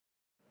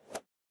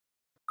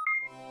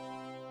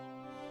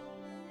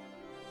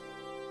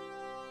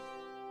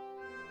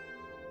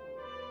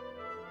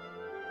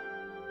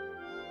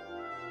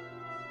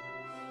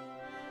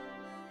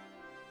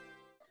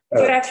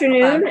Good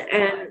afternoon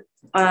and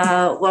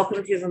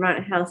welcome to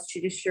Vermont House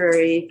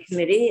Judiciary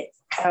Committee.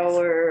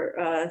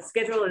 Our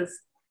schedule is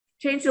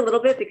changed a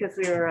little bit because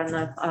we were on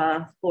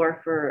the floor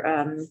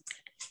for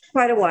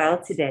quite a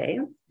while today.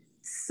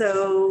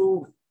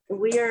 So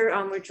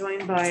we're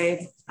joined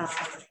by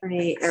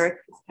Attorney Eric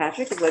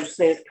Fitzpatrick of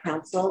Legislative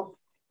Counsel.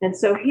 And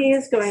so he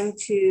is going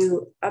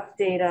to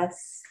update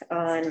us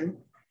on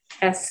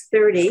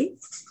S.30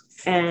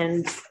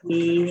 and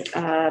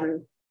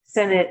the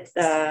Senate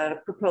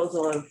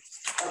proposal of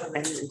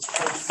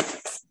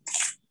amendments.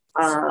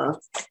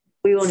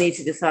 We will need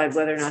to decide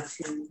whether or not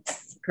to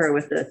concur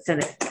with the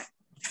Senate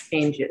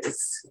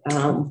changes.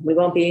 We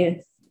won't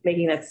be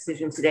making that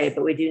decision today,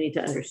 but we do need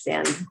to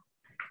understand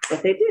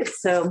what they did.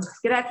 So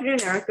good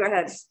afternoon, Eric, go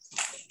ahead.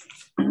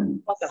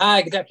 Welcome.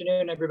 Hi, good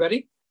afternoon,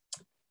 everybody.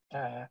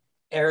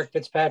 Eric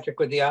Fitzpatrick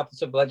with the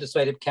Office of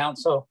Legislative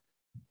Counsel,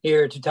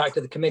 here to talk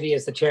to the committee,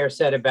 as the chair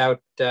said,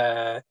 about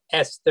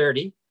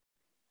S.30.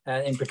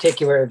 In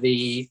particular,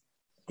 the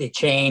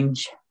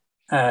change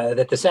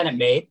that the Senate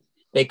made.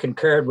 They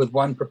concurred with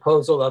one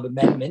proposal of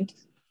amendment,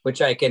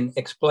 which I can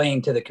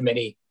explain to the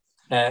committee,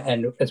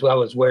 and as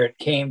well as where it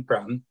came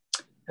from,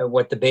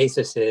 what the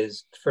basis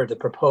is for the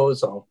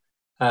proposal.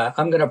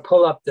 I'm going to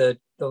pull up the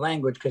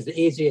language because the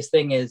easiest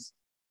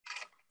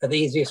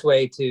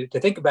way to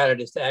think about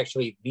it is to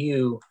actually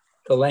view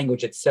the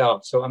language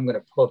itself. So I'm going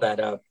to pull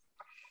that up.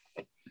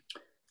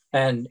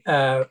 And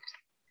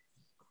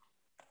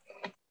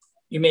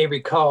you may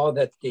recall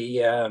that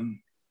the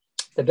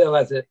bill,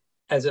 as it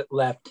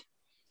left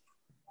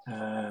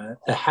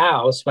the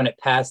House, when it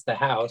passed the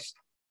House,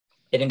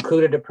 it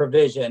included a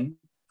provision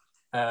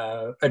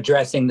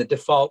addressing the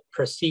default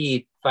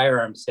proceed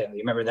firearms sale. You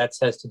remember that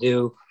has to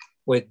do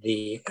with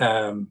the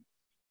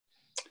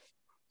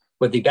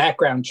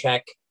background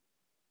check,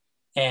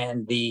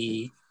 and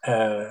the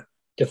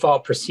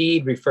default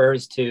proceed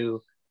refers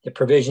to the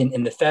provision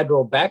in the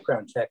federal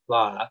background check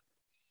law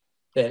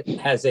that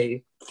has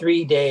a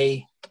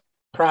 3-day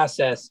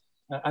process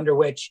under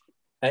which,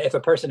 if a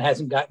person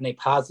hasn't gotten a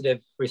positive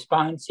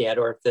response yet,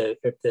 or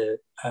if the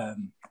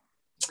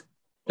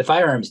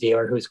firearms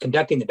dealer who's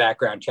conducting the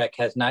background check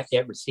has not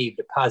yet received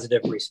a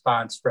positive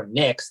response from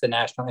NICS, the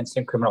National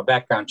Instant Criminal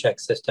Background Check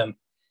System,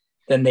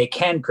 then they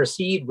can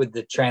proceed with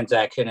the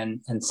transaction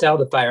and sell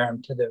the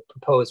firearm to the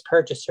proposed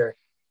purchaser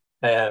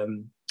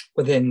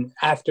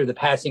after the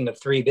passing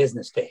of 3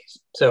 business days.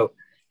 So,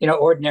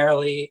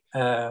 ordinarily,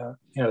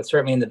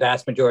 certainly in the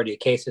vast majority of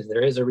cases,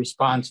 there is a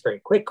response very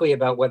quickly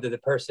about whether the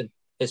person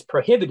is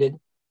prohibited,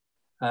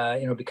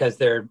 because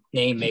their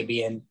name may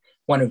be in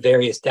one of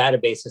various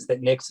databases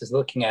that NICS is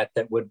looking at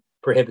that would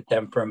prohibit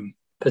them from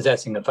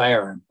possessing a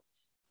firearm.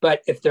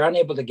 But if they're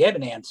unable to get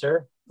an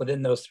answer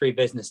within those 3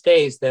 business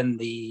days, then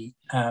the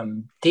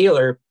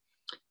dealer,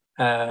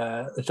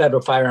 the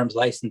federal firearms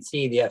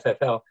licensee, the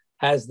FFL,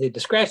 has the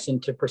discretion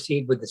to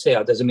proceed with the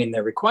sale. It doesn't mean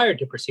they're required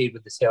to proceed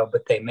with the sale,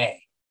 but they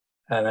may.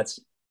 That's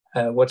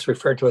what's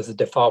referred to as the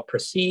default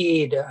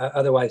proceed,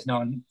 otherwise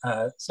known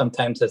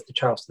sometimes as the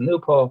Charleston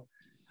loophole.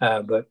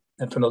 But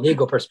from a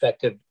legal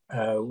perspective,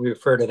 we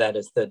refer to that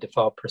as the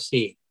default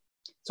proceed.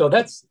 So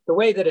that's the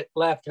way that it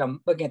left.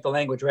 I'm looking at the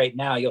language right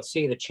now. You'll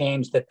see the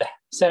change that the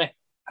Senate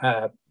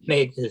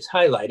made is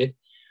highlighted.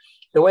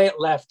 The way it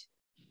left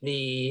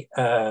the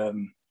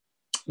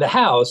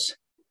House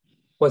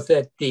was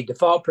that the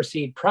default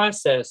proceed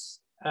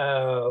process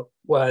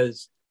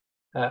was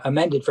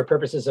amended for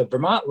purposes of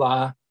Vermont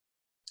law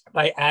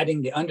by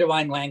adding the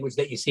underlying language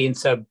that you see in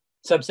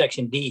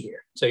subsection D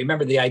here. So you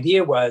remember the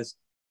idea was,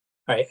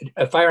 all right,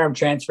 a firearm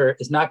transfer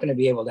is not going to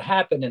be able to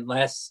happen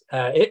unless,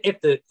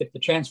 if the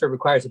transfer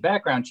requires a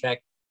background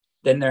check,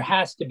 then there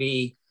has to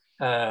be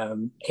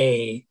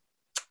a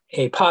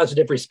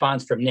positive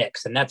response from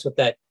NICS. And that's what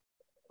that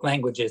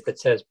language is that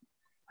says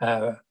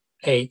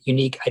a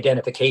unique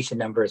identification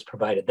number is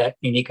provided. That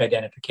unique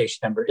identification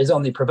number is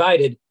only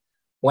provided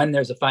when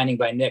there's a finding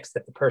by NICS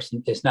that the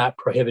person is not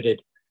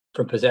prohibited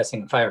from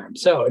possessing a firearm.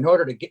 So in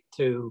order to get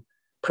to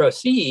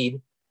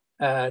proceed,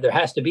 there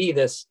has to be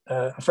this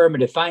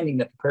affirmative finding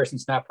that the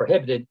person's not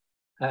prohibited.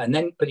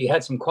 But you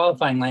had some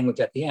qualifying language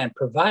at the end,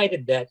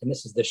 provided that, and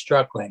this is the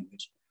struck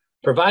language,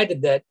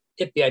 provided that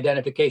if the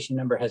identification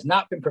number has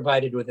not been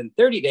provided within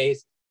 30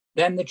 days,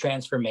 then the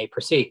transfer may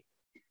proceed.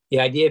 The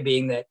idea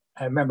being that,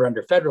 I remember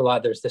under federal law,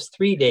 there's this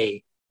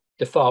 3-day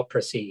default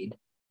proceed.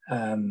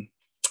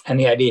 And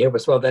the idea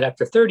was, well, that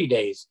after 30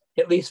 days,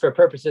 at least for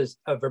purposes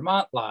of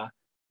Vermont law,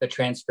 the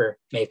transfer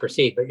may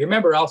proceed. But you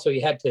remember also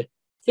you had to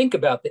think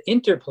about the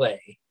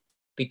interplay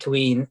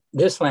between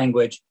this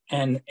language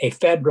and a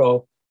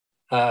federal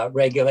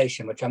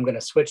regulation, which I'm going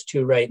to switch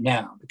to right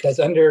now, because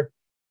under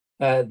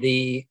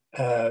the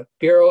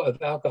Bureau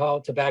of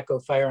Alcohol, Tobacco,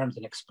 Firearms,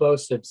 and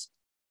Explosives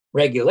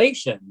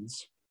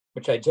regulations,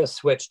 which I just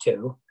switched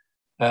to,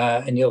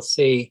 and you'll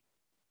see,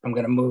 I'm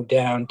going to move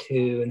down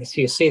to, and so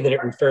you see that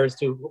it refers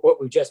to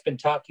what we've just been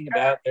talking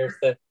about. There's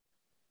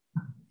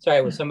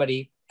sorry, was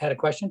somebody had a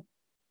question?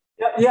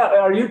 Yeah.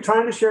 Are you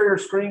trying to share your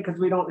screen? Because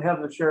we don't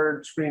have the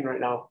shared screen right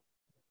now.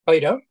 Oh,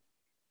 you don't?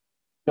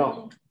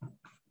 No.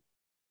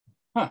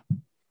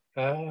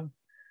 Well,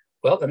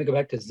 let me go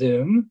back to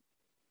Zoom.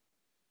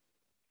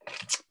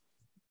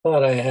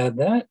 Thought I had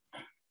that.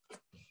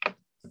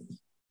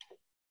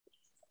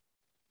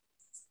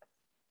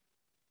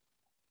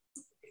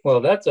 Well,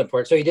 that's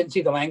unfortunate. So you didn't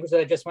see the language that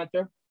I just went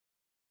through?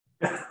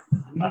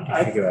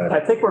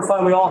 I think we're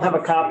fine. We all have a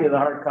copy of the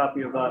hard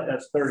copy of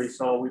S.30,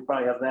 so we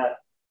probably have that.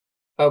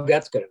 Oh,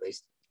 that's good at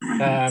least.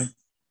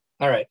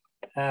 All right.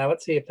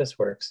 Let's see if this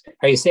works.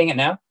 Are you seeing it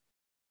now?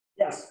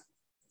 Yes.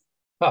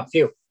 Oh,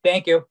 phew.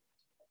 Thank you.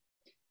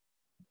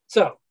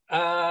 So,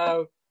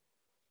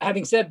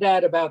 having said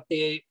that about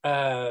the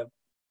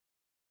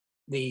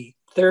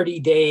 30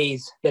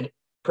 days that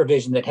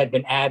provision that had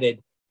been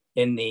added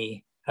in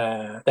the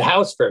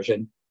House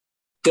version,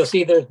 you'll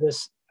see there's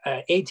this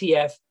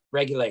ATF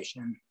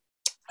regulation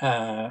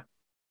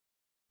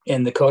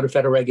in the Code of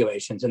Federal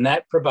Regulations, and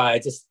that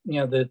provides this,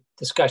 the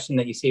discussion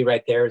that you see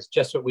right there is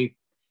just what we've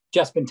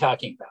just been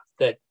talking about,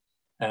 that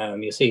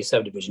you'll see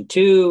subdivision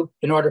 2,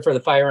 in order for the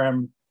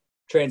firearm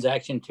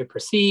transaction to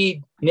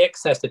proceed,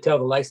 NICS has to tell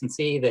the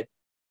licensee that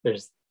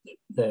there's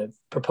the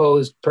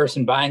proposed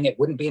person buying it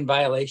wouldn't be in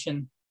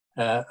violation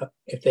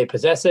if they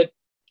possess it,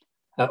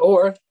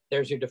 or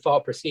there's your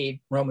default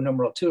proceed, Roman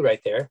numeral 2 right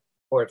there,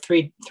 or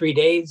three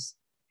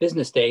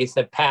business days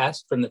have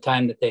passed from the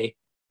time that they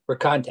were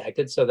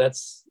contacted. So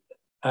that's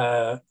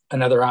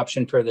another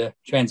option for the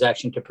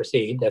transaction to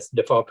proceed. That's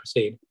the default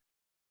proceed.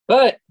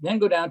 But then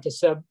go down to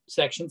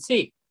subsection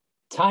C,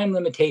 time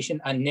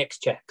limitation on NICS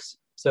checks.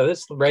 So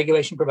this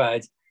regulation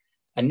provides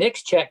a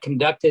NICS check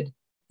conducted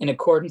in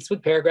accordance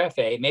with paragraph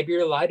A may be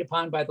relied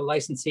upon by the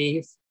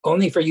licensee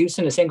only for use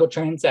in a single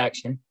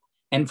transaction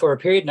and for a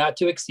period not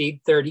to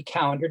exceed 30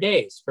 calendar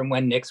days from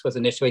when NICS was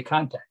initially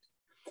contacted.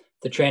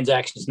 The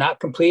transaction is not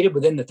completed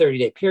within the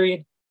 30-day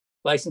period.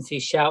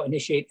 Licensees shall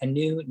initiate a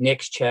new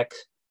NICS check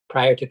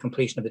prior to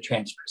completion of the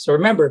transfer. So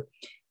remember,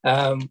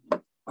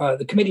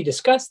 the committee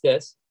discussed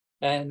this,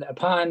 and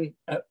upon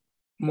a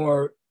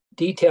more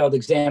detailed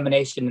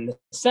examination in the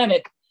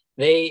Senate,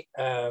 they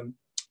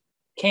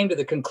came to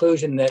the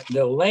conclusion that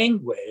the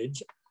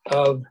language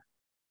of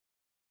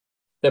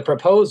the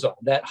proposal,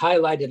 that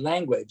highlighted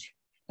language,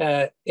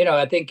 I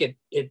think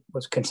it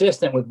was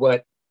consistent with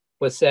what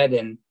was said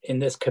in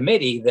this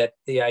committee, that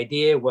the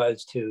idea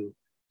was to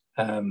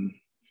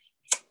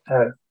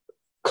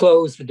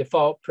close the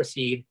default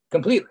proceed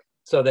completely.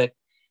 So that,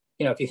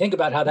 if you think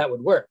about how that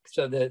would work.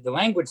 So the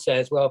language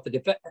says, well,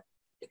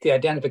 if the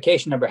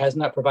identification number has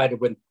not provided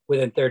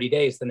within 30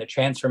 days, then the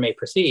transfer may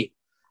proceed.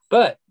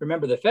 But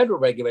remember, the federal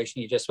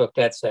regulation you just looked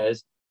at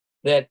says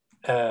that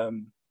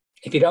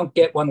if you don't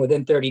get one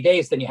within 30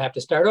 days, then you have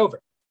to start over.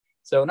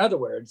 So in other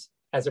words,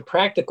 as a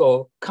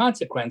practical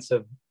consequence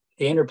of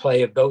the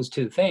interplay of those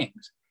two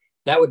things,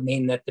 that would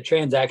mean that the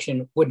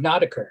transaction would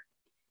not occur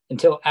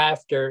until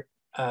after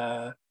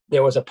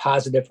there was a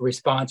positive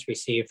response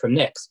received from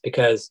NICS.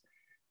 Because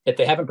if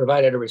they haven't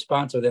provided a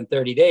response within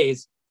 30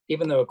 days,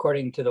 even though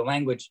according to the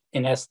language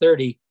in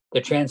S.30,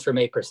 the transfer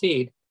may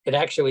proceed, it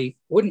actually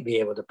wouldn't be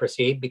able to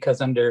proceed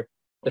because under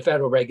the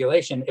federal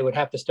regulation, it would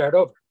have to start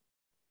over.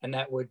 And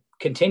that would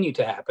continue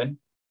to happen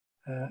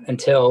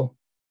until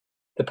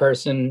the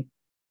person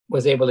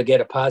was able to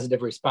get a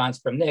positive response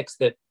from NICS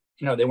that,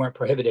 they weren't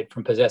prohibited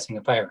from possessing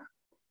a firearm.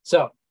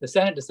 So the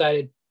Senate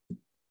decided,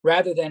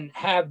 rather than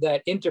have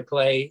that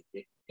interplay,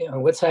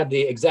 let's have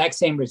the exact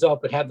same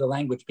result, but have the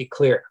language be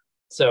clear.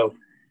 So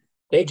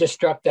they just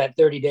struck that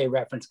 30-day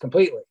reference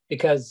completely,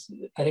 because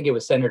I think it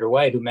was Senator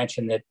White who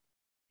mentioned that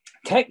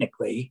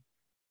technically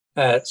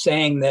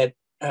saying that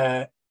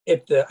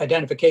if the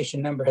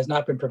identification number has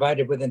not been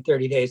provided within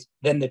 30 days,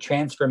 then the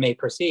transfer may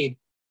proceed.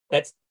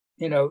 That's,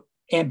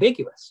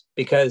 ambiguous,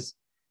 because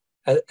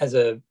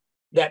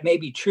that may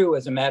be true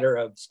as a matter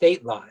of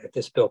state law. If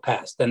this bill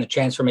passed, then the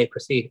transfer may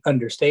proceed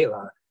under state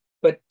law.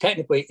 But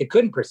technically, it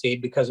couldn't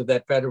proceed because of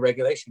that federal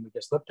regulation we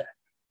just looked at.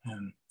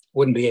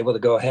 Wouldn't be able to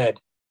go ahead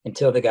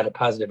until they got a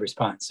positive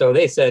response. So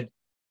they said,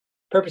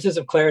 purposes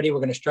of clarity, we're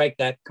going to strike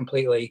that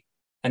completely.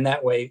 And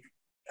that way,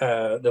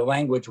 the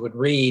language would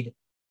read,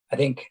 I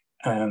think,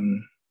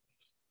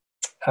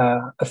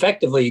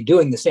 effectively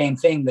doing the same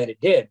thing that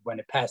it did when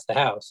it passed the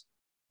House,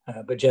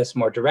 but just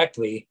more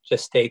directly,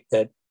 just state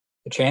that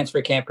the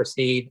transfer can't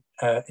proceed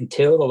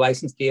until the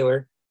licensed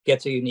dealer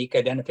gets a unique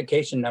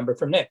identification number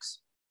from NICS.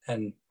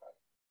 And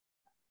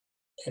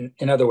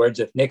in other words,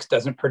 if NICS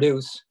doesn't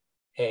produce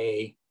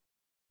a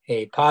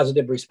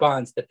positive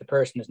response that the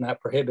person is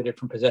not prohibited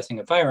from possessing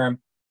a firearm,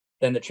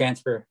 then the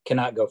transfer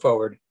cannot go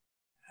forward.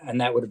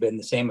 And that would have been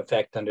the same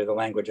effect under the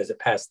language as it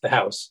passed the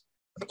House.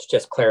 It's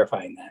just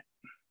clarifying that.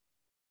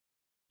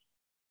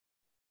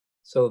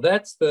 So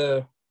that's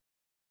the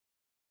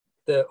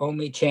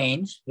only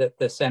change that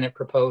the Senate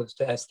proposed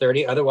to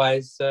S.30.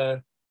 Otherwise,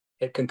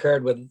 it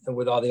concurred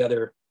with all the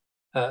other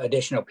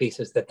additional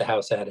pieces that the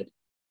House added.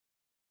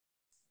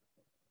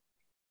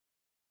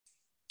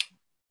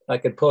 I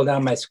could pull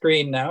down my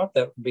screen now, if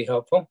that would be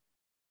helpful.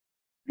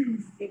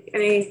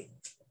 Any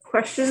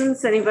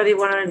questions? Anybody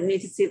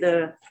need to see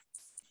the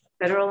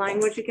federal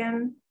language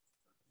again?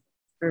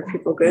 Are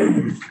people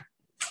good?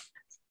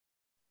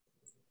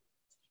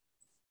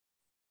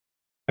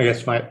 I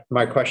guess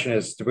my question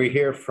is, did we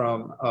hear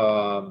from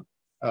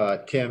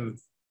Tim?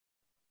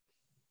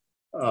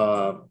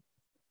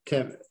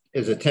 Tim,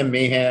 is it Tim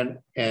Meehan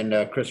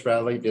and Chris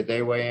Bradley? Did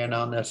they weigh in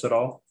on this at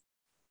all?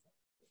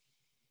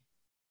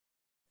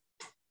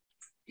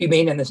 You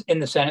mean in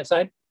the Senate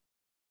side?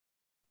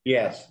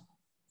 Yes.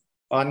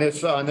 On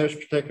this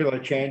particular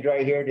change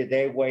right here, did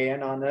they weigh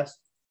in on this?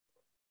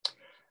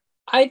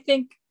 I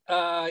think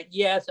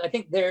yes. I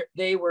think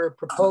they were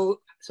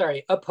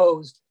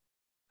opposed.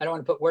 I don't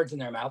want to put words in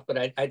their mouth,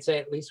 but I'd say,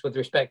 at least with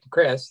respect to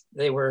Chris,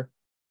 they were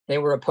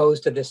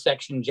opposed to this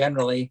section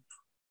generally,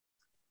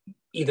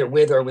 either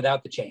with or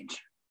without the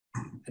change.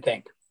 I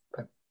think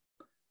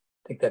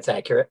that's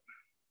accurate.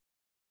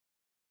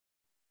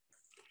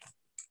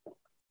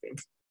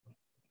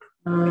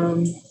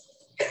 Barbara?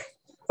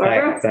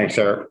 Thanks,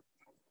 Eric.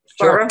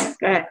 Barbara,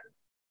 go ahead.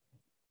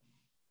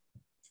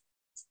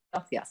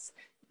 Oh, yes.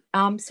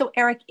 So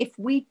Eric, if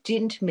we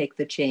didn't make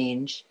the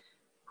change,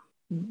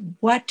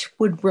 what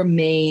would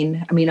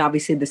remain? I mean,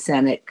 obviously the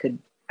Senate could,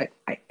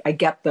 I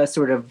get the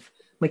sort of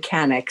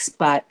mechanics,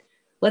 but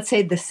let's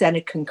say the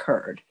Senate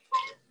concurred.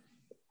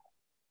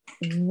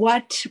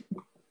 What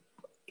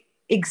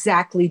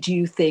exactly do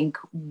you think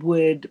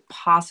would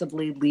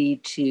possibly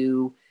lead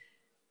to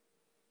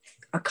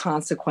a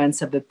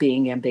consequence of it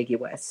being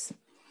ambiguous?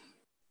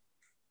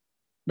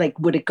 Like,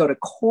 would it go to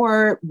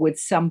court? Would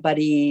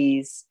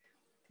somebody's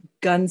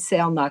gun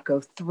sale not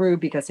go through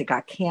because it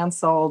got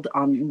canceled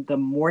on the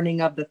morning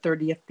of the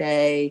 30th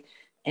day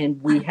and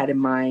we had in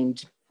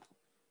mind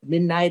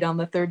midnight on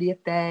the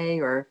 30th day?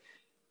 Or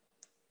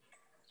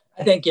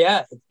I think,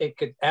 yeah, it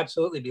could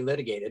absolutely be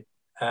litigated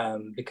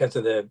because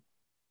of the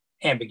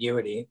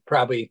ambiguity.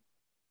 Probably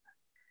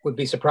would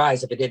be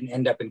surprised if it didn't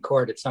end up in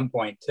court at some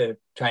point to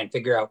try and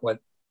figure out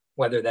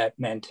whether that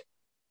meant,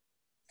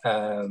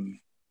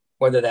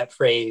 whether that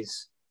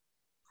phrase,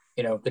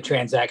 the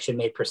transaction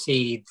may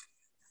proceed,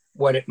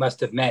 what it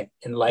must have meant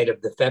in light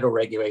of the federal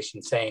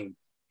regulation saying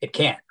it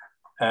can't.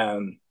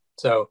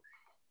 So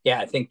yeah,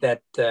 I think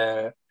that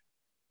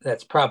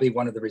that's probably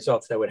one of the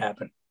results that would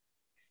happen.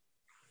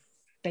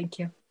 Thank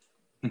you.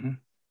 Mm-hmm.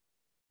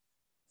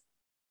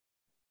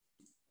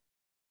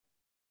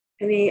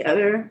 Any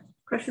other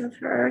questions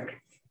for Eric?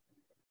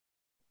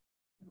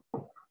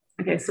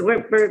 Okay, so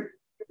we're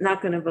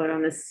not going to vote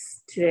on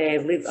this today.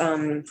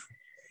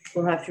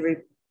 We'll have to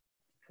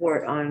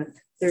report on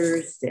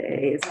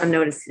Thursday. It's on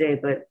notice today,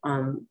 but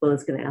Will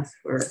is going to ask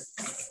for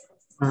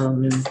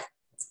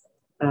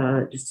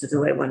just to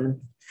delay one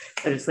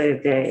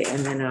legislative day,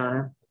 and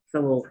then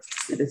so we'll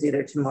do this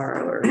either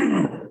tomorrow or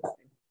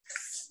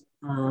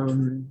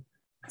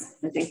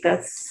I think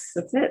that's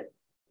it.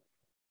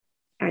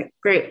 All right,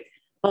 great.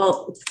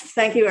 Well,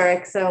 thank you,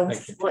 Eric. So we'll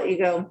let you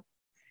go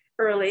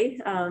early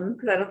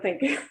because I don't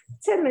think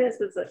 10 minutes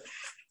was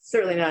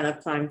certainly not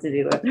enough time to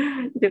do a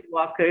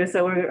walkthrough.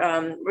 So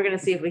we're going to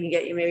see if we can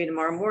get you maybe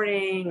tomorrow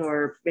morning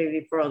or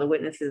maybe for all the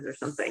witnesses or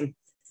something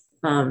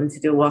to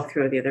do a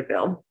walkthrough of the other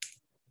bill.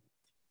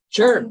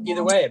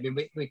 Either way. I mean,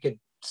 we could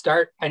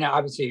start. I know,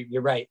 obviously,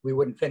 you're right. We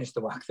wouldn't finish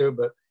the walkthrough,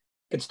 but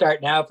could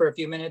start now for a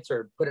few minutes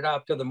or put it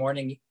off till the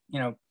morning.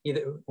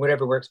 Either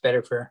whatever works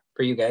better for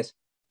you guys.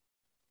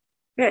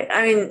 Okay.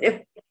 I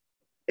mean,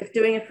 if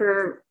doing it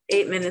for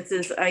 8 minutes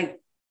is if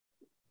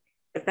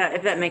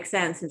that makes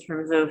sense in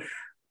terms of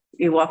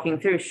you walking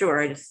through,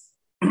 sure. I just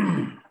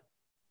so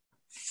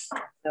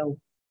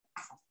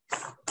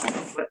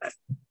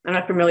I'm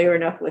not familiar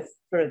enough with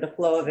sort of the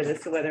flow of it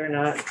as to whether or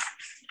not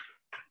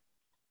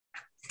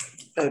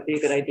that would be a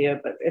good idea.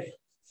 But if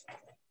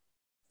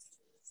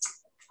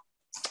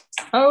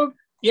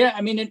yeah,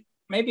 I mean,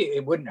 maybe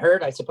it wouldn't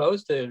hurt, I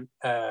suppose, to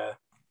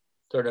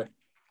sort of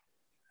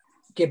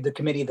give the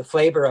committee the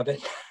flavor of it,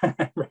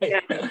 right? Yeah,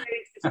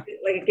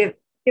 like give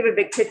a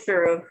big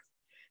picture of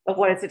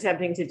what it's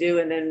attempting to do,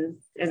 and then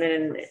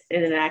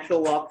in an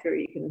actual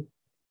walkthrough, you can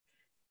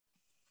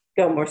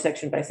go more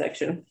section by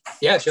section.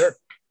 Yeah, sure.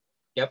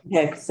 Yep.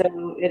 Okay,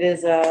 so it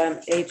is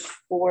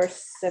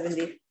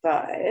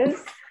H475.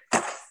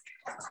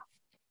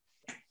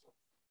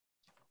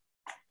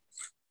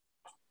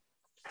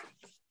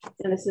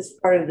 And this is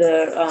part of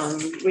the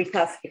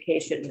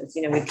reclassification. As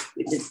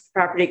we did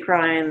property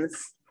crimes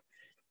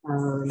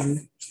and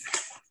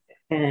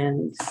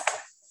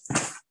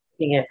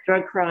looking at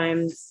drug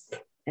crimes,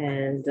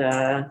 and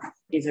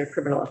these are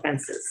criminal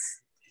offenses.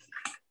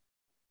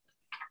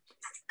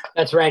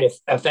 That's right. If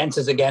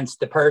offenses against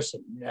the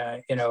person,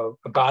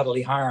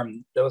 bodily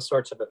harm, those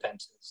sorts of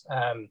offenses.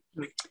 And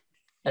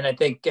I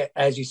think,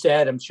 as you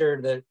said, I'm sure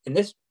that in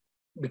this,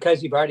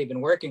 because you've already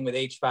been working with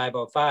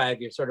H505,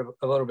 you're sort of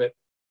a little bit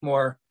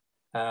more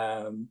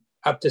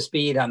up to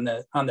speed on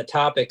the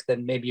topic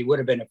than maybe you would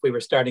have been if we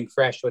were starting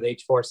fresh with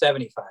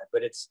H475.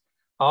 But it's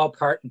all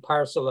part and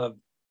parcel of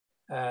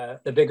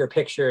the bigger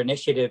picture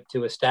initiative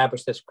to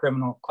establish this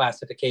criminal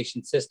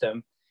classification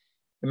system.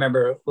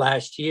 Remember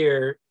last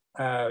year,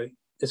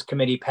 this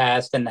committee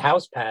passed and the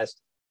House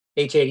passed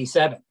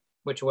H87,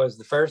 which was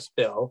the first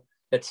bill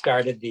that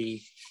started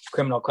the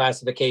criminal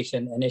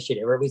classification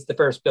initiative, or at least the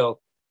first bill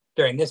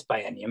during this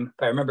biennium.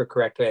 If I remember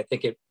correctly, I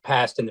think it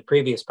passed in the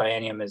previous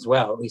biennium as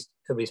well,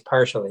 at least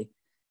partially.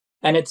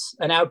 And it's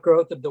an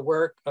outgrowth of the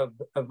work of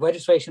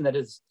legislation that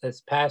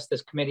has passed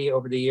this committee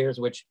over the years,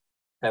 which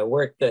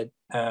work that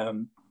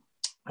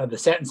the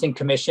Sentencing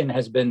Commission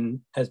has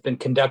been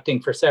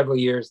conducting for several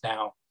years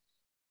now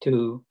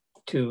to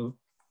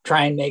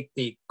try and make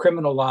the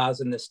criminal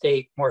laws in the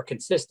state more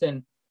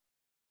consistent,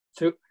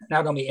 through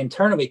not only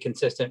internally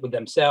consistent with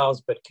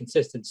themselves, but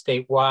consistent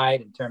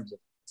statewide in terms of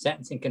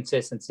sentencing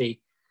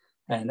consistency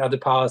and other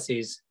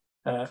policies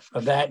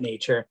of that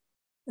nature.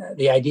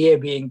 The idea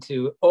being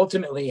to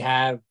ultimately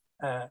have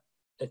a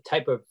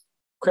type of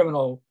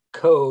criminal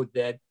code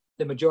that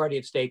the majority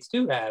of states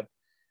do have,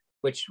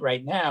 which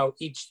right now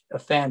each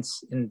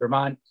offense in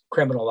Vermont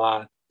criminal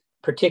law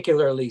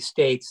particularly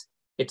states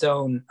its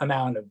own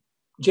amount of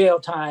jail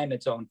time,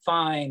 its own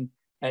fine,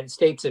 and it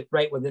states it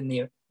right within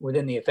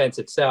the offense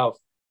itself.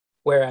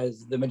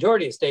 Whereas the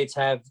majority of states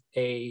have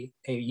a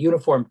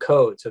uniform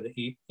code, so that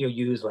you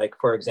use, like,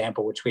 for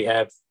example, which we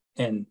have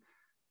in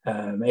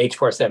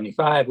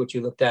H.475, which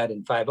you looked at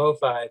in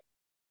 505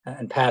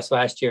 and passed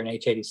last year in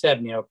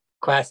H.87,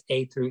 class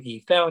A through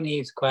E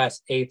felonies,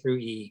 class A through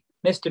E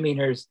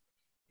misdemeanors,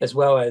 as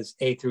well as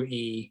A through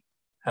E,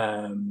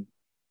 and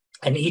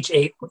each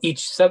A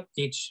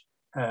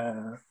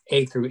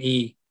through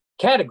E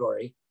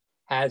category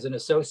has an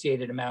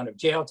associated amount of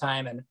jail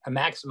time and a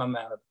maximum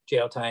amount of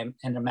jail time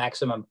and a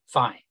maximum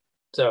fine.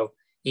 So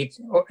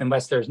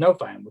unless there's no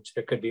fine, which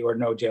there could be, or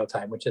no jail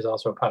time, which is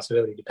also a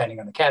possibility depending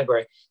on the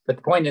category. But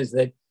the point is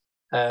that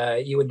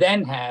you would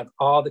then have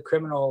all the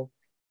criminal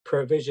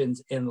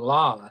provisions in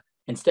law,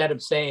 instead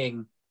of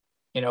saying,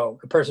 a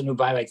person who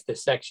violates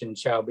this section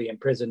shall be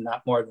imprisoned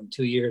not more than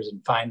 2 years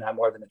and fined not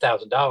more than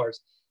 $1,000.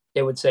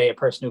 It would say a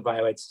person who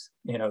violates,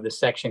 this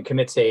section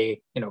commits a,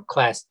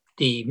 class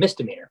D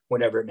misdemeanor,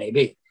 whatever it may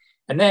be.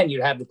 And then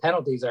you'd have the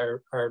penalties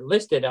are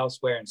listed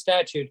elsewhere in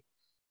statute.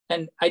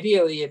 And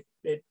ideally,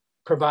 it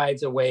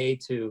provides a way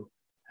to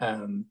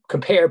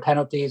compare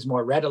penalties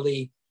more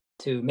readily,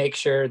 to make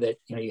sure that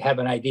you have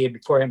an idea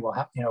beforehand.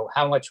 Well,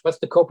 how much? What's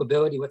the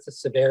culpability? What's the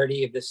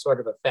severity of this sort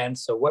of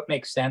offense? So what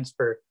makes sense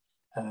for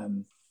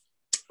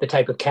the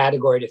type of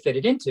category to fit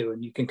it into?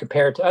 And you can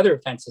compare it to other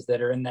offenses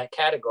that are in that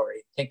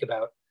category. Think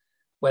about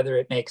whether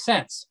it makes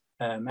sense,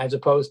 as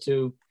opposed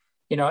to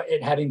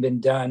it having been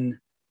done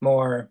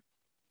more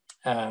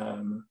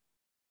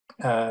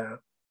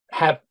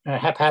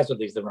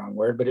haphazardly is the wrong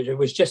word, but it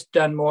was just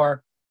done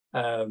more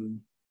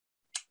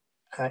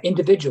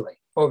individually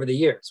over the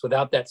years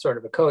without that sort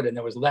of a code. And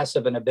there was less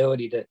of an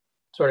ability to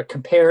sort of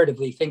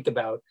comparatively think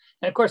about.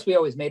 And of course, we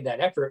always made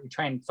that effort. We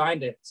try and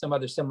find some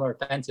other similar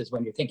offenses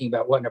when you're thinking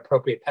about what an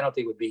appropriate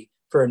penalty would be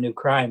for a new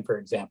crime, for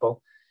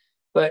example.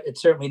 But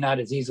it's certainly not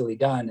as easily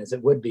done as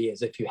it would be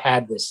as if you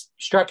had this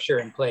structure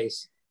in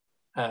place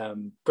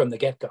from the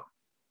get-go.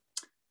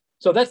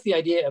 So that's the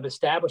idea of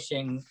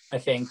establishing, I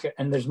think,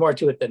 and there's more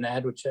to it than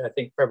that, which I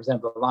think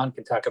Representative Lalonde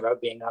can talk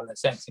about, being on the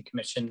Sentencing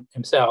Commission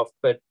himself.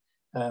 But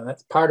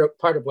that's part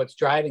of what's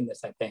driving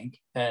this, I think.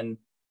 And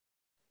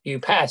you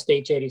passed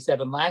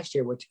H87 last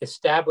year, which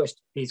established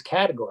these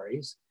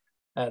categories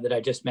that I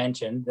just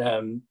mentioned,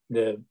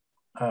 the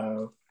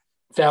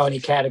felony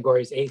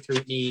categories A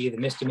through E, the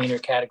misdemeanor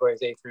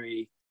categories A through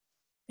E,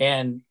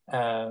 and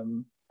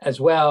as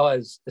well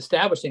as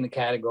establishing the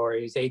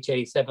categories.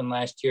 H87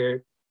 last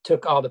year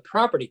took all the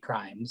property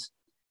crimes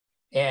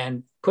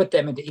and put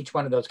them into each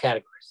one of those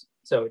categories.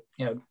 So,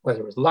 whether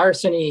it was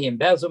larceny,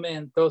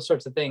 embezzlement, those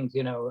sorts of things,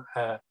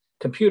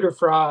 computer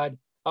fraud,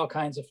 all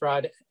kinds of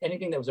fraud,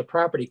 anything that was a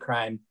property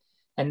crime.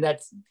 And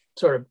that's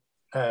sort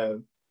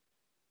of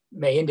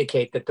may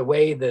indicate that the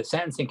way the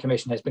Sentencing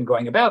Commission has been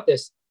going about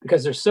this,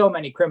 because there's so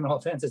many criminal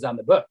offenses on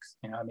the books,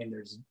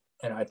 there's,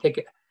 I think,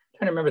 I'm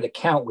trying to remember the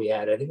count we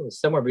had. I think it was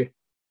somewhere,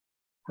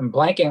 I'm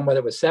blanking on whether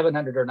it was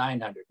 700 or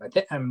 900.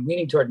 I'm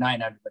leaning toward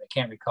 900, but I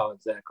can't recall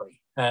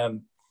exactly.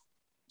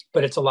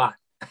 But it's a lot.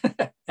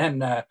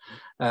 And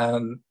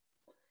rather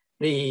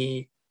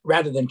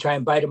than try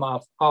and bite them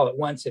off all at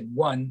once in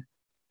one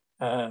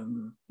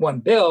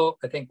bill,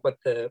 I think what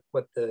the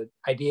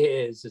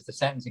idea is the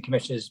Sentencing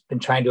Commission has been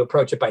trying to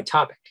approach it by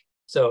topic.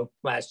 So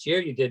last year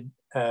you did,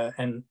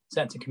 and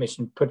Sentencing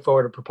Commission put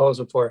forward a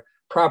proposal for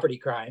property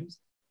crimes,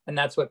 and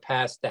that's what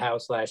passed the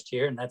House last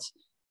year, and that's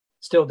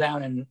still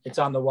down, and it's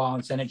on the wall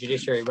in Senate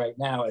Judiciary right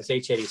now as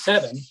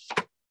H87.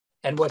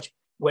 And what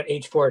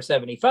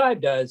H475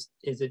 does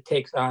is it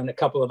takes on a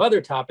couple of other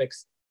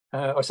topics,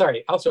 also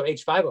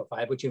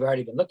H505, which you've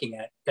already been looking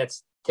at. That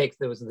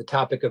was the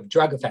topic of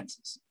drug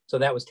offenses. So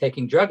that was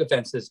taking drug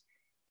offenses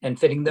and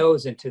fitting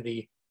those into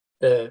the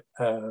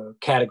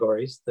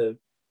categories, the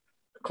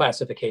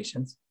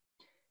classifications.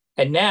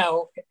 And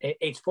now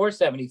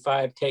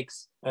H475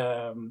 takes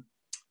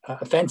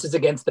offenses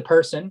against the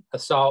person,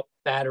 assault,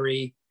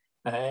 battery,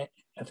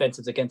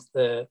 offenses against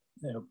the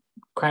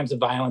crimes of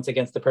violence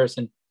against the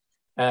person,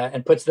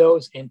 and puts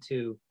those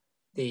into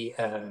the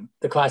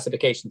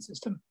classification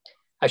system.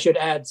 I should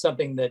add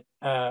something that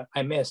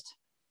I missed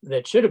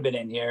that should have been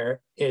in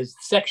here is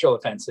sexual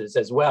offenses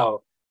as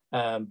well,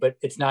 but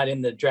it's not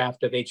in the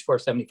draft of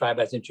H475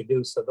 as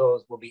introduced, so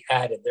those will be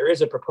added. There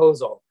is a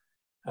proposal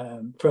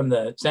from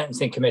the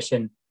Sentencing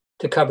Commission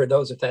to cover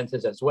those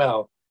offenses as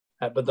well,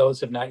 but those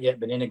have not yet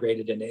been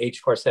integrated into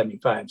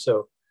H475.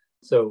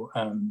 So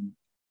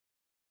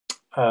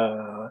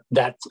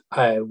that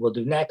I will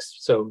do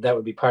next. So that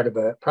would be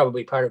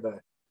probably part of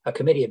a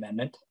committee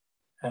amendment.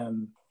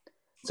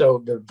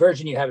 So the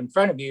version you have in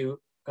front of you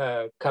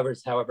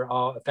covers, however,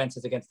 all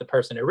offenses against the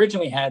person. It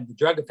originally had the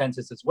drug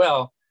offenses as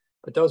well,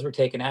 but those were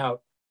taken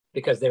out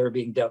because they were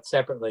being dealt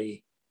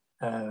separately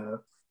in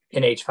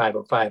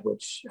H505,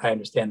 which I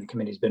understand the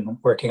committee's been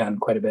working on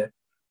quite a bit.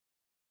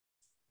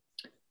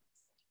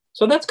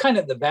 So that's kind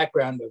of the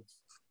background of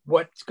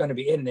what's going to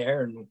be in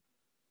there and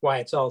why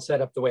it's all set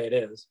up the way it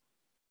is.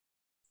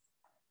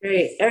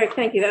 Great, Eric,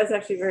 thank you. That was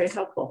actually very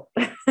helpful.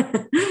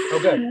 Oh,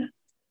 good.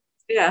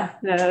 Yeah,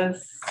 no, that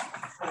was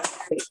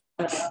great.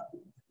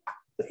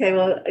 Okay,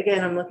 well,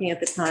 again, I'm looking at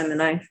the time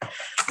and I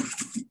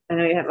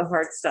know you have a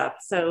hard stop.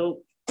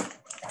 So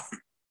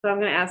I'm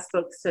going to ask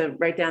folks to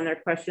write down their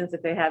questions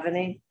if they have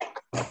any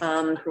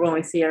for when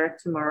we see Eric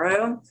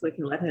tomorrow, so we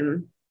can let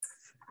him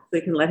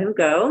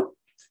go.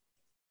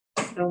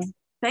 So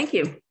thank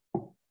you.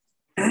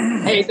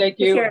 Hey, thank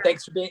you. Sure.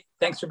 Thanks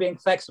for being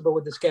flexible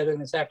with the scheduling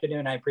this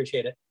afternoon. I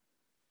appreciate it.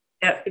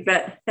 Yeah, you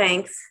bet.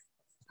 Thanks.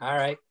 All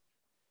right.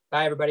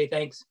 Bye, everybody.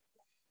 Thanks.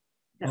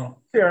 Yeah.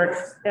 Eric.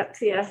 Yep.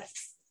 See ya.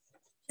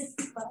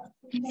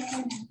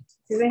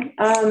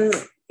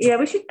 Yeah,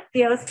 we should.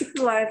 Yeah, let's keep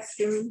the live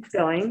stream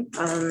going.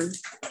 So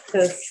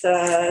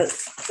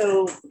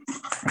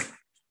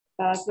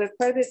we have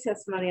quite a bit of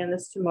testimony on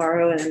this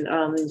tomorrow, and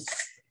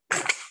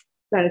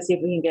trying to see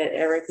if we can get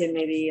Eric in.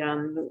 Maybe I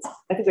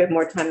think we have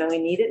more time than we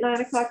need at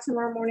 9 o'clock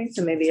tomorrow morning,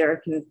 so maybe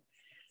Eric can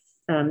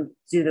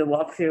do the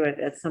walkthrough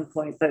at some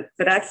point. But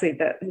actually,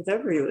 his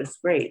overview was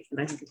great, and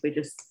I think if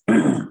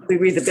we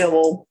read the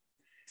bill,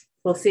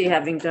 we'll see,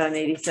 having done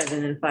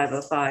 87 and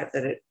 505,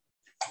 that it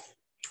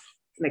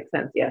makes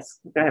sense. Yes.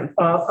 Go ahead.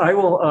 I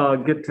will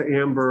get to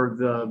Amber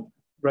the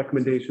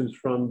recommendations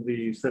from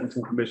the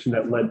Sentencing Commission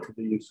that led to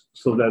these,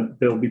 so that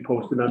they'll be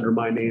posted under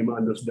my name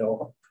on this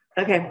bill.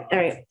 Okay. All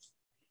right.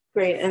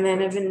 Great. And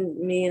then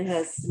Evan Meehan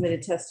has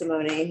submitted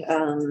testimony.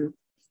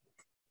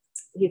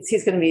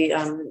 He's going to be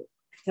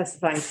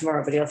testifying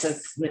tomorrow, but he also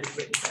has submitted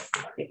written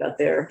testimony about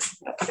their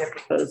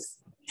proposed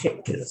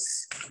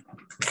changes.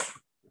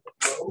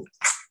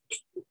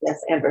 Yes,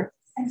 Amber.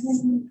 And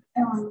then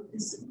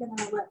is going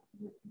to let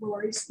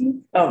Lori speak.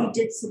 Oh, he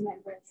did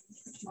submit written.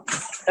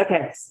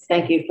 Okay.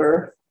 Thank you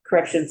for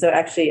correction. So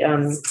actually,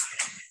 our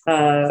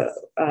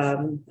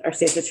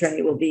state's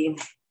attorney will be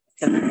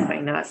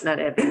testifying, not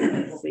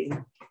Evan. We'll be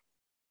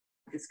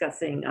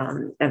discussing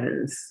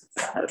Evan's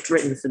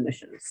written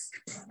submissions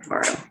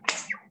tomorrow.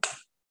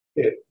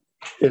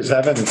 Is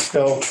Evan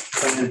still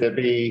going to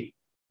be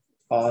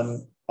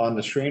on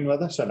the screen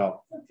with us or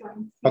no?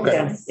 Okay,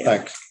 yeah,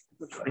 thanks.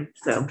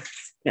 So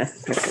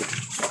yes.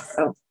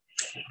 Oh.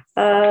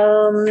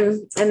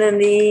 And then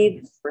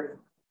the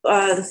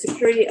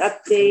security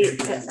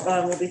update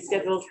will be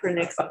scheduled for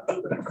next week.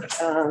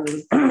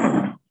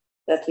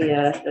 That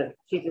the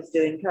chief is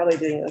probably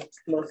doing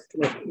most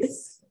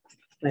committees,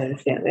 my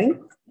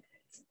understanding.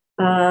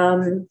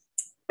 And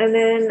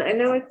then I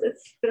know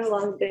it's been a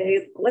long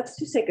day. Let's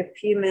just take a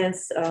few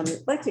minutes.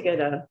 I'd like to get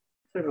a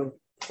sort of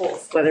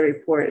pulse weather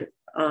report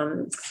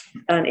on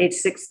age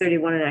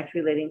 631 and Act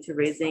relating to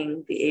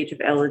raising the age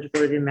of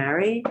eligibility to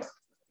marry.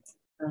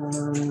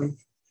 Since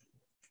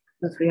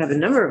we have a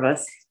number of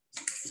us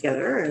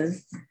together,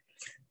 and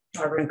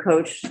Barbara and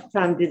Coach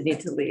Tom did need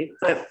to leave,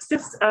 but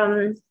just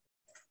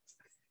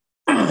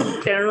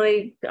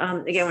generally,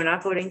 again, we're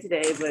not voting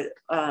today, but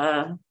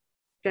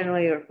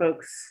generally, are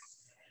folks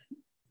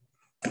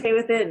okay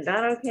with it?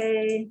 Not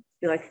okay?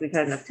 Feel like we've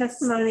had enough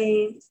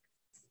testimony?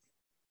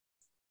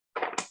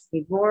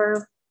 Need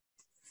more?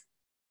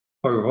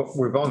 Well,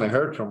 we've only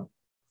heard from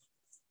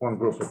one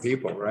group of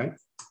people, right?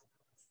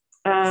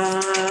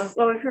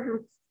 Well, we've heard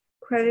from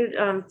quite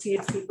a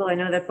few people. I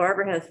know that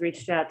Barbara has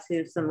reached out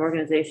to some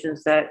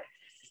organizations that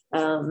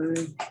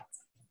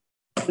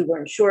we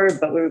weren't sure,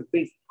 but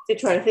we did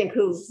try to think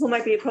who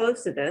might be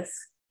opposed to this.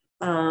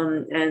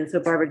 And so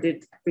Barbara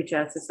did reach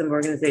out to some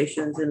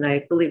organizations, and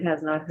I believe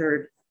has not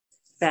heard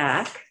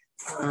back.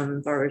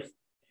 Barbara's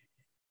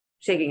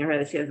shaking her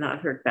head that she has not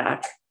heard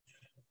back.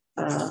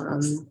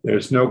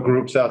 There's no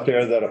groups out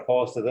there that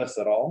oppose to this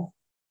at all?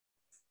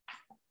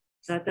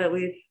 Not that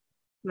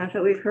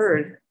we've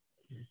heard.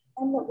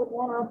 And that would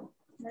want to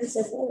raise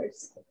their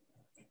voice. I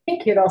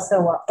think you'd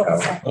also.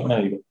 I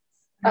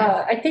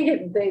think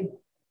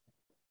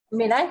I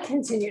mean, I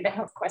continue to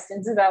have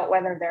questions about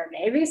whether there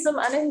may be some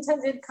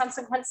unintended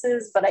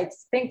consequences, but I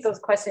think those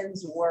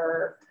questions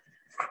were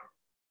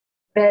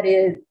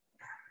vetted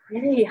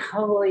really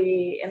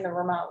heavily in the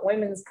Vermont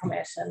Women's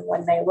Commission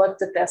when they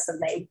looked at this,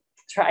 and they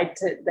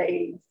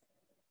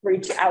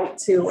reached out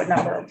to a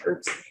number of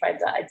groups and tried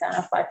to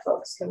identify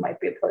folks who might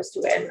be opposed to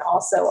it, and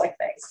also I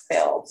think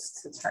failed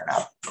to turn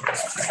up in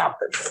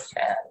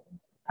opposition.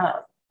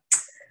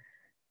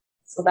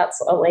 So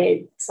that's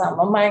allayed some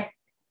of my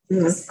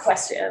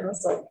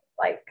questions of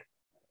like,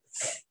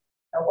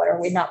 what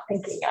are we not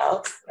thinking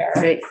of there?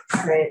 Right.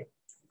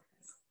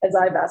 As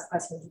I've asked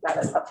questions about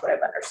it, that's what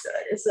I've understood,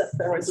 is that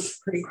there was a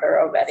pretty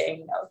thorough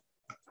vetting of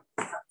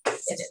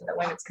it in the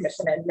Women's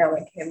Commission, and no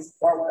one came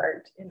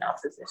forward in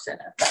opposition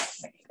at that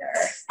committee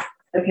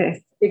there.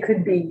 Okay. It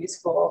could be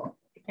useful.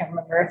 I can't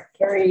remember if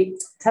Carrie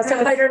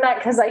testified or not,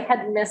 because I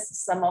had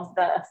missed some of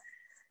the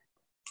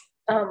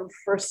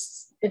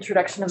first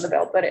introduction of the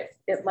bill, but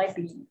it might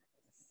be.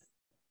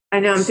 I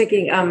know, I'm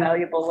thinking a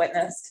valuable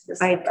witness to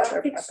I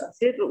don't think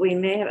she did, but we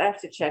may have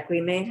to check. We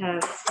may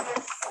have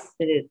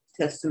submitted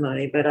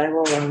testimony, but I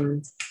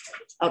will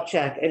I'll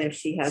check. And if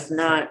she has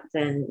not,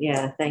 then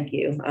yeah, thank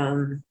you.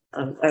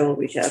 I will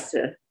reach out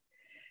to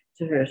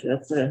her. So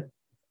that's a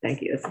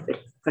thank you. That's a big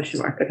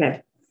question mark.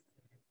 Okay.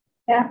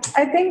 Yeah,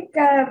 I think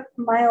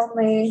my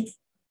only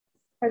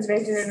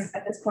reservation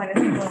at this point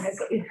is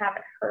that we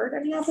haven't heard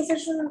any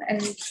opposition,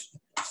 and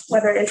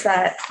whether is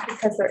that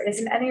because there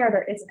isn't any or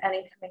there isn't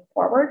any coming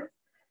forward.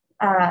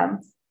 But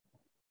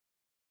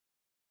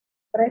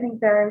I think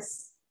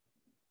there's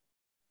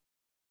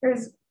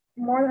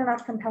more than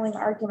enough compelling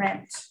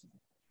argument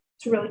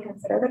to really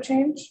consider the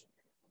change.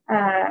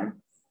 And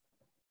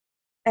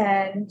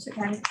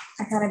again,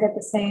 I kind of get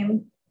the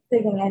same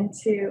digging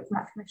into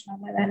Vermont Commission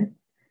on Women,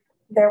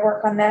 their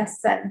work on this,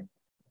 and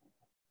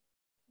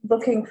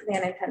looking for the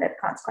unintended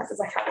consequences.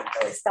 I haven't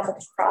really stumbled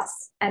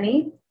across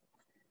any.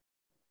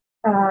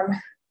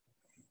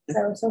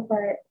 So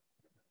far,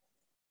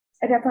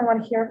 I definitely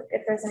want to hear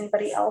if there's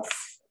anybody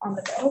else on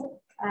the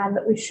bill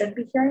that we should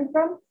be hearing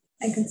from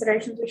and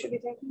considerations we should be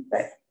taking,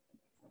 but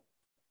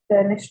the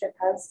initiative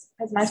has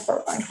nice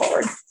work going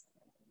forward.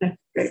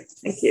 Great,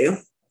 thank you.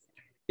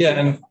 Yeah,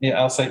 and yeah,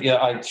 I'll say, yeah,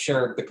 I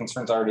share the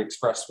concerns already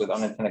expressed with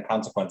unintended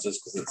consequences,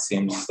 because it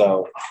seems as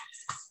though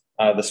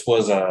this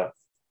was a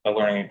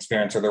learning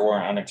experience, or there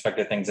weren't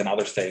unexpected things in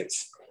other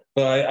states.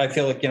 But I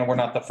feel like, we're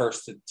not the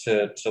first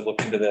to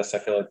look into this. I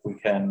feel like we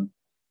can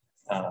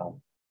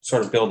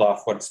sort of build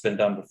off what's been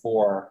done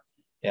before.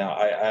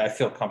 I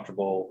feel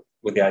comfortable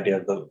with the idea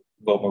of the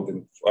bill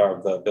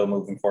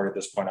moving forward at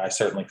this point. I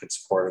certainly could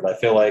support it. I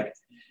feel like,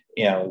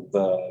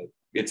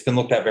 it's been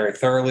looked at very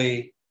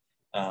thoroughly.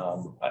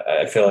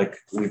 I feel like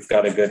we've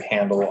got a good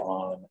handle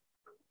on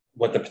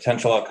what the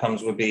potential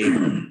outcomes would be.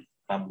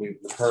 We've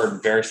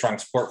heard very strong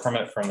support from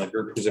it, from the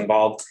group who's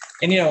involved.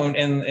 And,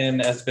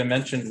 and as been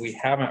mentioned, we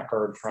haven't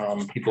heard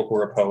from people who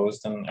are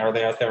opposed. And are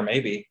they out there?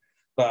 Maybe.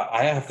 But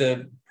I have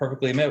to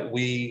perfectly admit,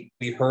 we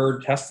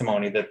heard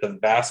testimony that the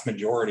vast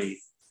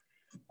majority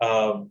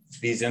of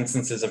these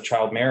instances of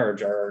child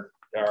marriage are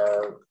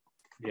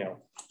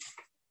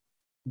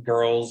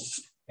girls,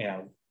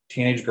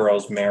 teenage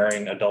girls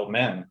marrying adult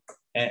men.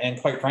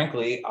 And quite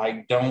frankly,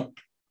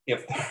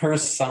 if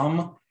there's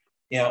some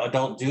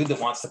adult dude that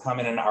wants to come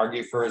in and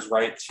argue for his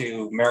right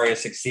to marry a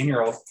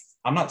 16-year-old,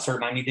 I'm not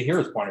certain I need to hear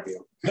his point of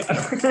view.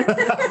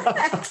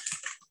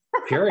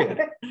 Period.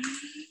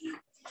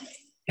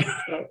 Okay.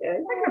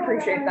 I can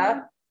appreciate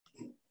that.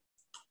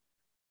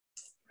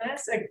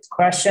 That's a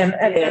question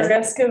at the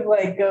risk of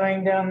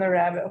going down the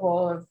rabbit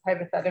hole of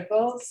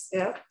hypotheticals.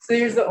 Yeah. So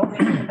here's the only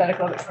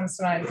hypothetical that comes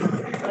to mind.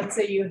 Let's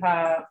say you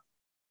have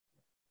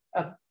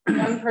a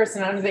young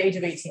person under the age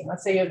of 18.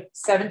 Let's say you have a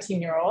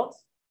 17-year-old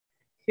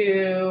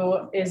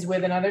who is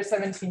with another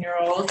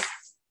 17-year-old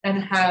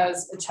and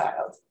has a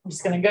child. I'm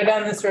just going to go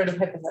down this road of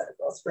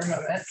hypotheticals for a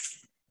moment.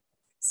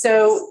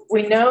 So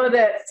we know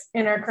that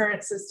in our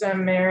current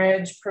system,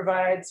 marriage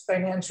provides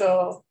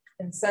financial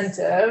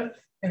incentive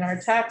in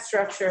our tax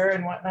structure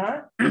and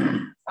whatnot.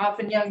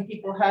 Often young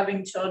people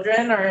having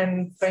children are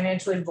in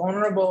financially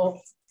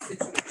vulnerable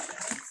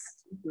situations.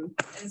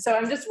 And so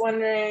I'm just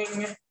wondering,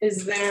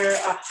 is there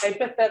a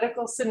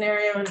hypothetical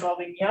scenario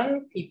involving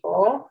young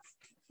people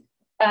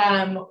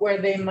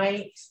where they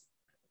might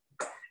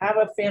have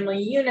a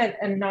family unit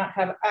and not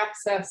have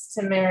access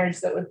to marriage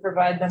that would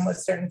provide them with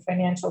certain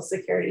financial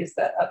securities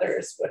that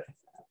others would have?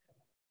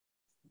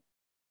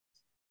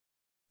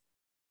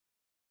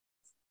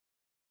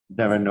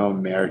 Never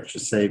known marriage to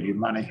save you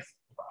money.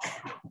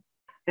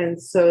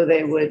 And so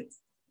they would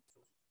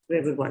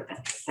want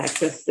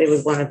access. They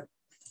would want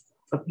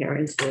a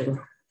parent to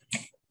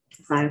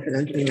apply for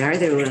them to be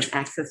married. They would want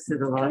access to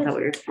the law. Is that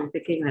what you're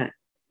thinking? That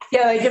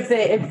yeah, like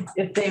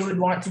if they would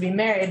want to be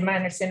married, my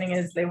understanding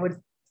is they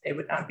would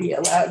not be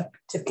allowed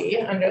to be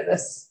under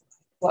this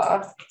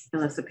law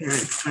unless the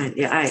parents find.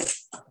 Yeah, I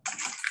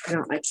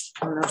don't know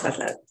about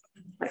that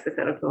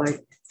hypothetical.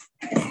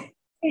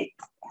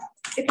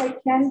 If I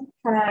can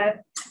kind of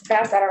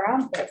bounce that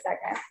around for a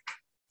second,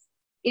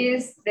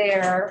 is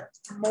there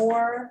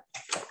more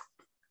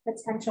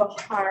potential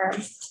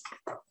harm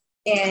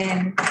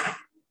in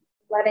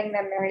letting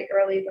them marry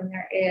early than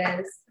there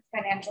is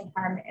financial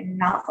harm in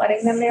not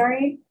letting them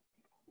marry?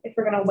 If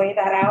we're going to weigh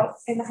that out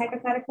in the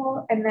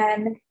hypothetical, and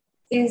then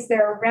is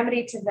there a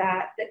remedy to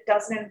that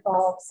doesn't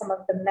involve some of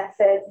the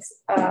methods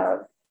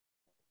of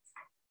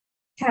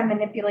kind of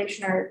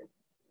manipulation or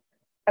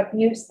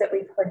abuse that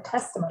we've heard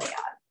testimony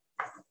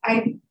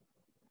on?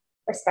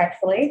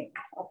 respectfully,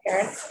 all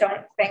parents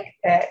don't think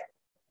that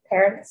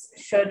parents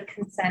should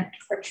consent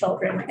for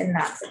children in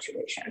that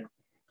situation.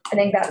 I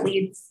think that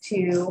leads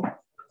to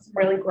some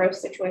really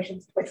gross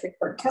situations which we've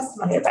heard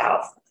testimony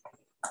about.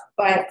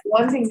 But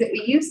one thing that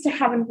we used to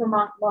have in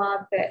Vermont law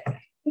that I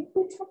think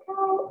we took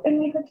out and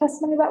we heard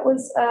testimony about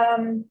was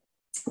a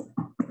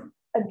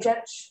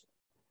judge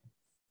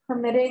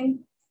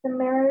permitting the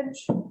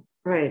marriage.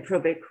 Right,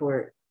 probate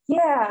court.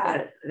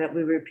 Yeah. That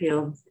we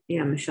repealed.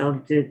 Yeah, Michelle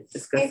did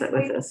discuss that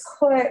with us.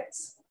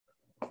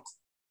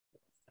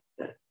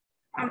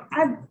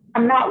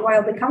 I'm not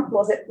wildly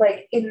comfortable with it.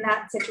 Like in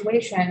that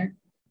situation,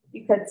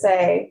 you could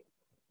say,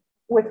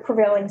 with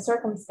prevailing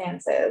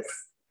circumstances,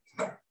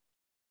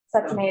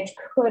 such an age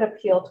could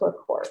appeal to a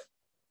court.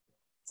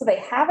 So they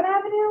have an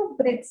avenue,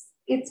 but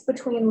it's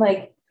between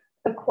like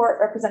the court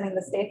representing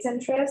the state's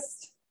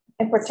interest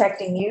and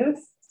protecting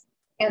youth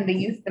and the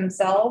youth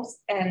themselves,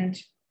 and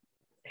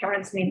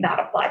parents need not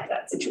apply to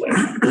that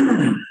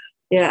situation.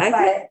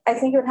 Yeah, I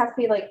think it would have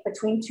to be like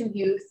between two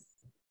youth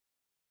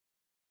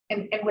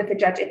and with the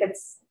judge if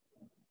it's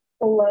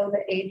below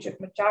the age of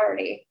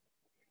majority,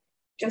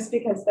 just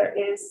because there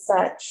is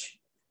such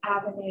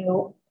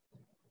avenue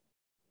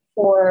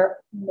for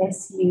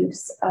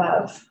misuse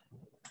of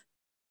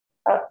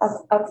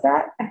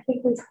that. I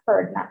think we've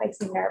heard, and that makes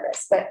me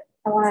nervous, but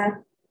I want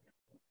to,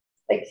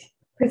 like,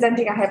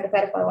 presenting a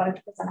hypothetical, I wanted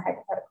to present a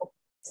hypothetical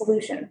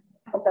solution.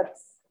 I hope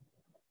that's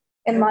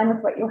in line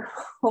with what you're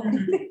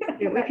hoping.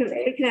 Yeah, we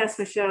can ask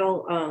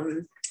Michelle,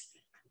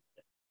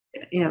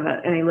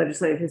 about any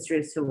legislative history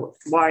as to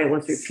why it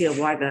was repealed,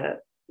 why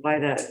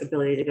that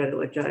ability to go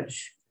to a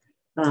judge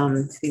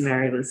to be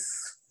married was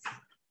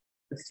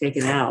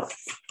taken out.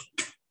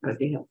 That would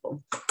be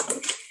helpful.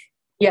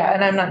 Yeah,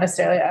 and I'm not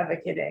necessarily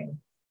advocating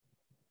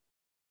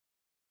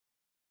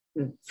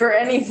for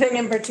anything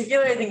in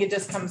particular. I think it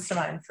just comes to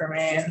mind for me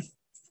and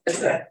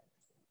is a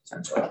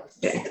potential.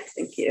 Okay,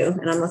 thank you.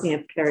 And I'm looking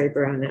at Carrie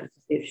Brown now to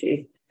see if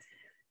she.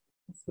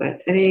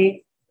 But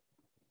anybody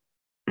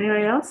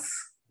else?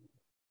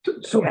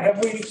 So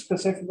have we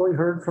specifically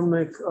heard from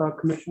the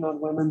Commission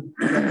on Women?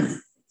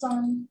 It's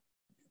on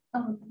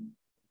the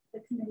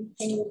committee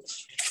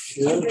page.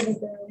 Is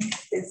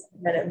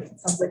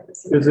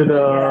it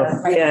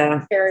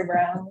yeah, Carrie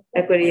Brown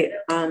equity?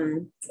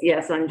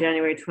 Yes, on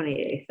January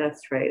 28th.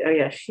 That's right. Oh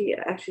yeah, she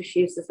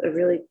uses a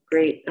really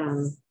great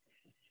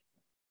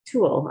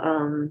tool,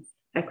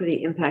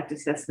 equity impact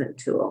assessment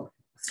tool.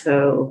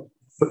 So,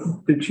 but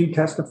did she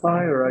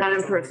testify or not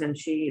in person?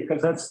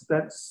 Because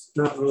that's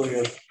not really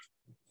a.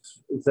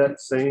 Is that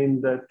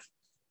saying that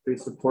they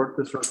support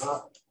this or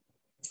not?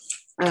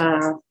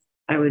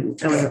 I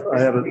haven't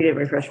read it,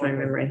 refresh my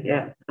memory.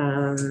 Yeah.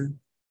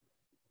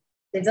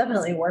 They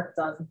definitely worked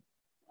on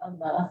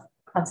the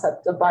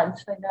concept a bunch,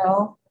 I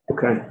know.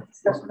 Okay.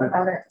 Especially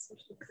about it. So I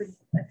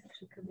think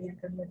she could be a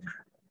good one.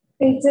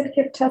 They did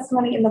give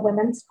testimony in the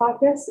Women's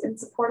Caucus in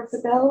support of the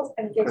bill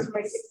and gave some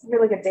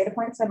really good data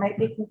points. I might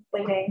be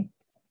conflating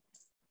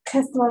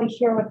testimony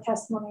here with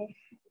testimony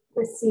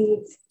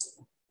received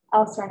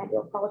elsewhere, and I do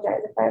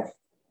apologize if I've.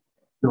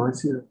 No, I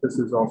see that this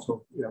is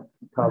also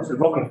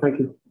positive. Okay, thank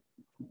you.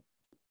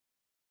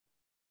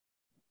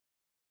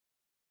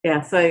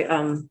 Yeah, so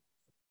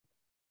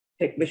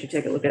we should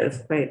take a look at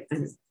it. Quite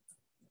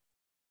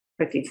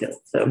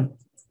detailed. So,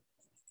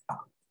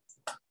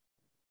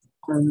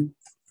 all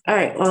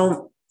right.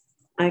 Well,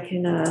 I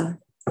can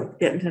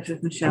get in touch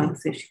with Michelle and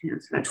see if she can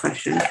answer that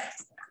question,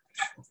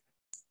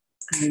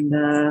 and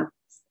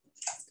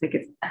take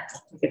it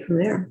from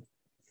there.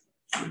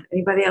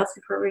 Anybody else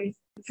before we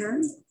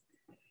adjourn?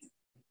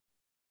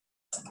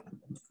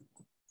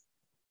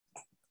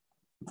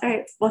 All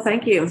right. Well,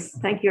 thank you.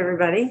 Thank you,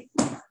 everybody.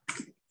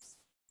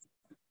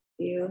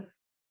 See you.